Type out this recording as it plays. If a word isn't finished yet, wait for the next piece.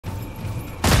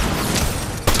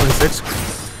46,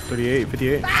 38,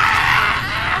 58. Go,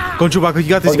 Chewbacca. You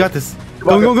got this. You got this.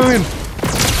 Go in.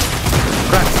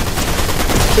 Cracked.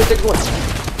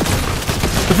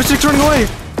 The fish stick's running away.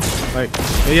 Right.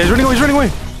 Yeah, he's running away. He's running away.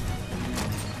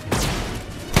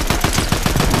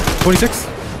 26.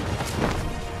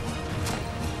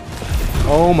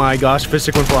 Oh my gosh, fish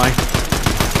stick went flying.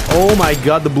 Oh my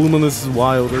god, the bloom on this is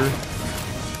wilder.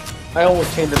 I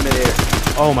almost chained him midair.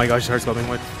 Oh my gosh, his heart's going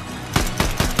white.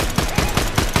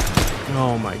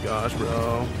 Oh my gosh,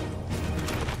 bro.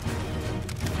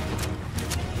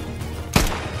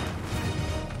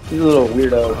 He's a little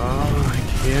weirdo. I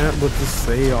can't with this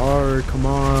AR. Come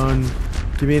on.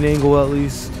 Give me an angle at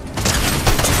least.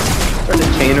 Trying to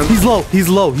chain him. He's low. He's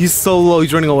low. He's so low.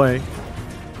 He's running away.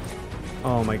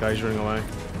 Oh my god, he's running away.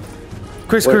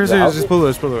 Chris, just pull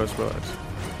us.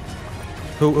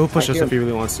 He'll push us if he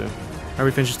really wants to. I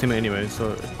already finished his teammate anyway,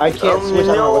 so. I can't switch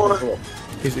on my weapon.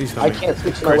 He's coming. I can't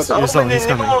switch my weapon. He's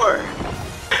coming. Anymore.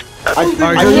 Alright,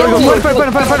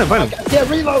 find him. Yeah,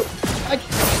 reload.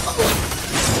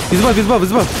 He's above.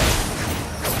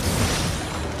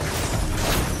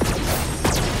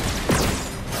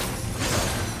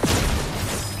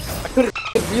 I couldn't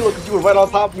reload because you were right on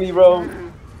top of me, bro.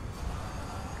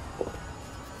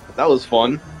 That was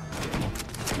fun.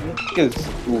 Because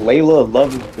Layla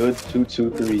loves good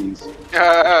 2-2-3s.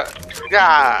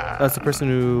 Yeah. That's the person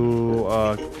who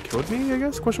killed me, I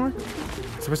guess? Question mark?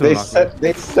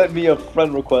 They sent me a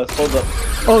friend request. Hold up.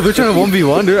 Oh, they're trying to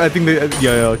 1v1. I think they.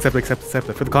 Yeah, accept it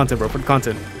for the content, bro. For the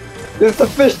content. It's a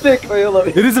fish stick.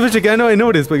 It is a fish stick. I know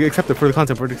it is, but accept it for the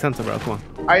content. Bro. Come on.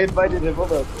 I invited him.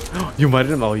 Hold up. You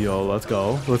invited him? Oh, yo, let's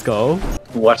go.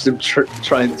 Watch them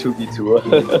try and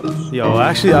 2v2. Yo,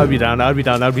 actually, I'd be down.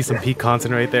 That'd be some peak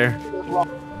content right there.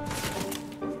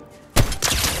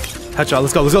 Headshot.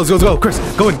 Let's go. Chris,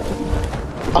 go in.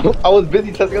 I was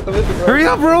busy testing out the mission, bro. Hurry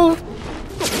up, bro.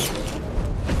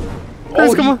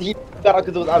 Chris, come on. He got out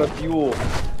because it was out of fuel.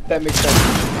 That makes sense.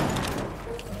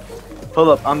 Hold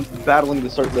up, I'm battling the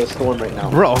storm right now.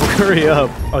 Bro, hurry up.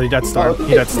 Oh, you got storm.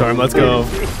 Let's go.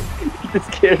 He's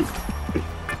scared.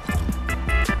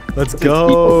 Let's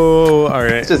go.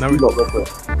 Alright. Let's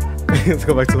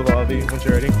go back to the lobby once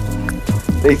you're ready.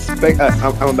 They expect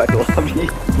I'm back to the lobby.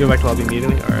 You went back to the lobby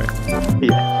immediately? Alright.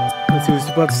 Yeah. Let's see what he's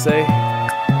about to say.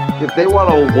 If they want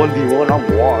a 1v1, I'm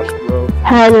washed, bro.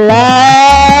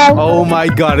 Hello? Oh my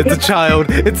god, it's a child.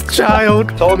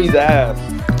 Tell me his ass.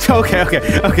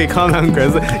 Okay, calm down,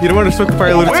 Chris. You don't want to smoke the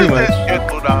fire a little too much.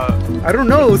 I don't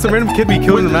know, some random kid we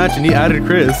killed in the match and he added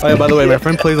Chris. Oh yeah, by the way, my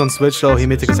friend plays on Switch, so he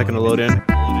may take a second to load in.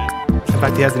 In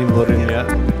fact, he hasn't even loaded in yet.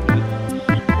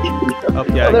 Oh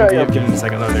yeah, give him a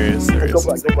second. Oh, there he is. Go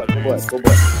black.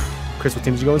 Chris, what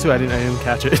team did you go into? I didn't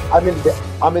catch it.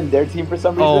 I'm in their team for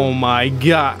some reason. Oh my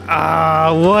god.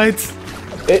 What?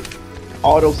 It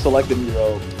auto-selected me,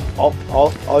 bro. I'll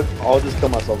just kill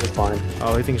myself, it's fine.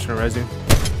 Oh, he thinks he's trying to res you.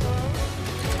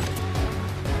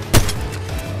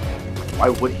 Why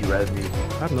would he res me?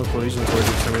 I have no clue, he's just for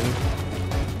some reason.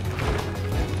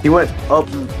 He went up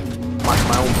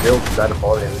my own build because I had a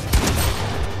fall damage.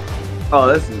 Oh,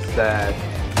 this is sad.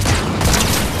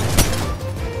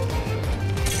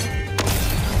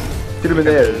 Should have been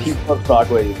there. Keep up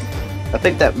sideways. I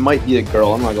think that might be a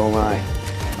girl, I'm not gonna lie.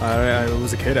 I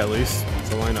was a kid at least,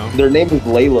 that's all I know. Their name is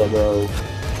Layla, bro.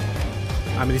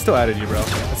 I mean, he still added you, bro.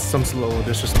 That's some little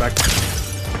disrespect.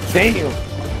 Damn!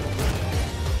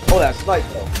 Oh, that snipe,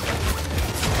 though.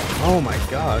 Oh my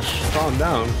gosh, calm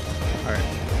down. Alright.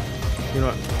 You know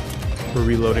what? We're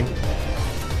reloading.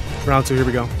 Round 2, here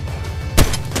we go.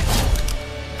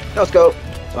 Let's go.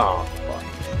 Oh, fuck.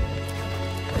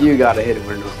 You gotta hit it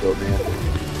with no scope, man.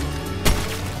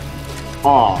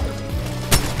 Aw.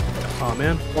 Oh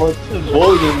man. Oh, it's just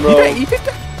bullying, bro.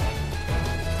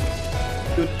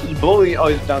 Dude, he's bullying. Oh,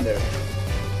 he's down there.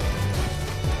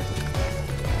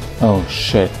 Oh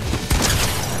shit.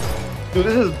 Dude,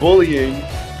 this is bullying.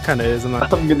 Kinda is,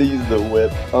 I'm gonna use the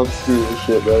whip. I'm screwed this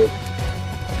shit, bro.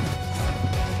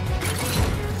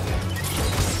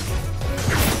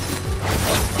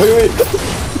 Wait.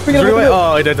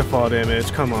 Oh, he did the fall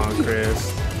damage. Come on,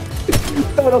 Chris.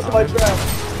 Someone else in my trap.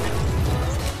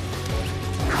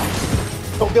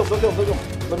 Don't kill. Let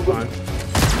him go.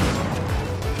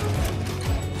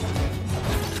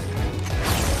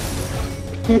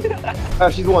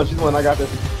 She's the one. I got this.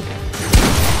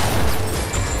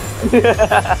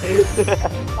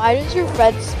 Why does your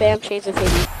friend spam Shades of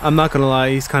Hades? I'm not gonna lie,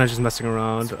 he's kind of just messing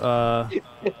around.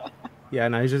 Yeah,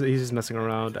 no, he's just messing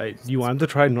around. You want him to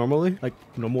try normally, like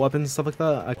normal weapons and stuff like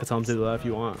that? I could tell him to do that if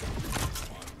you want.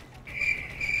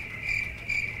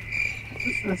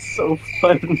 This is so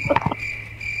fun.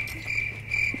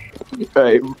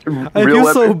 Alright, I real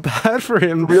feel so weapons. bad for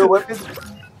him. Real weapons?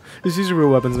 Just use your real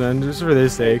weapons, man. Just for their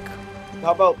sake.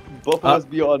 How about both of us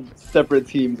be on separate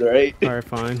teams, alright? Alright,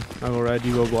 fine. I'll go red,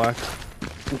 you go black.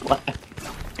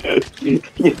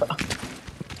 Yeah.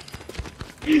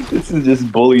 This is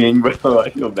just bullying, bro.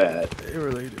 I feel bad.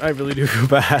 I really do feel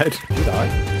bad. You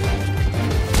died.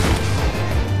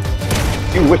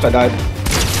 You wish I died.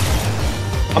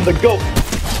 I'm the GOAT.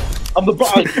 I'm the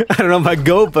boss. I don't know if I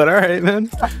go, but alright, man.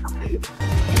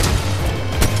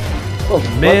 Oh,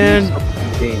 Man.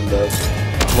 Game, bro.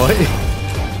 What?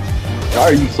 Why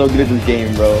are you so good at this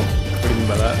game, bro? What do you mean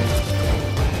by that?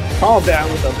 Calm down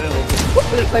with the middle.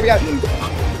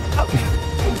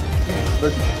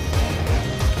 Listen,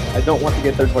 I don't want to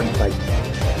get third party sniped.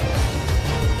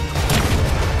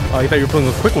 Oh, you thought you were pulling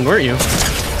a quick one, weren't you?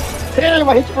 Damn,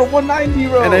 I hit you for 190,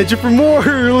 bro. And I hit you for more.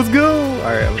 Let's go.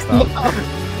 Alright, I'm gonna stop.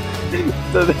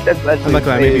 So that's I'm not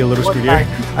gonna. I may be a little screwed here.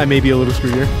 I may be a little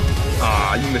screwed here.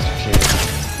 Ah, you missed your chance.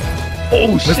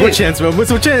 Oh shit! What's my chance, man? What's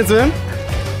my chance, man?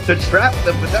 To trap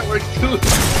them, but that works too.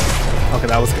 Okay,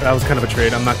 that was kind of a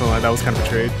trade. I'm not gonna lie, that was kind of a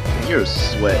trade. You're a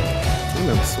sweat.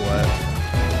 I'm sweat.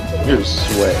 You're a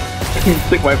sweat. You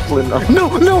took my flint off. No!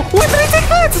 Why did I take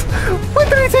that? Why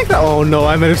did I take that? Oh no,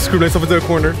 I might have screwed myself into a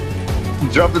corner.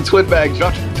 Drop the twin bag.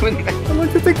 Drop the twin bag. I'd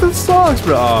like to take the socks,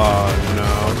 bro. Oh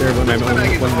no, there went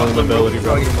my vulnerability,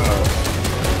 bro.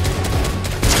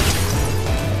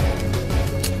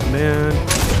 Man,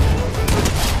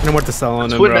 I don't want to sell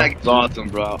on him, bro. Twin bag is awesome,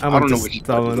 bro. I don't know what you're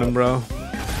selling talking him, bro.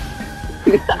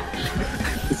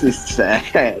 This is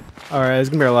sad. Alright, it's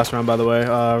gonna be our last round, by the way.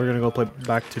 We're gonna go play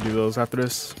back to duos after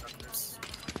this.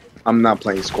 I'm not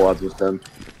playing squads with them.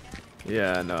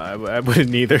 Yeah, no, I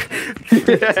wouldn't either.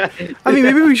 I mean,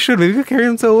 maybe we should. Maybe we carry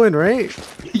him to a win, right?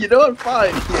 You know what?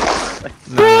 Fine.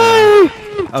 No.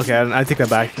 Okay, I take that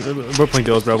back. We're playing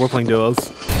duos, bro. We're playing duos.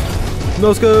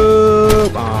 No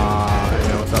scope! Ah, I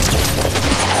know what's up.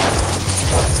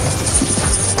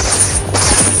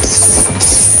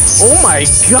 Oh my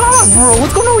god, bro!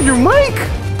 What's going on with your mic?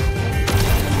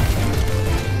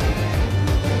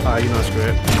 You know, screw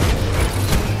it.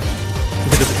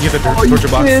 You have the torture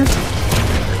box.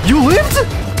 You lived?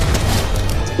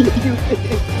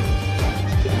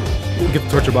 You get the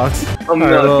torture box. Alright,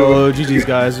 well, GG's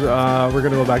guys. We're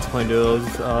gonna go back to playing duos.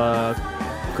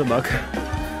 Good luck.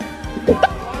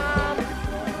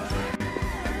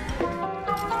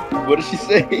 What did she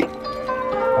say?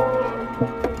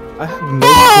 I have no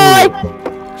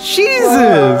clue.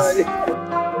 Jesus!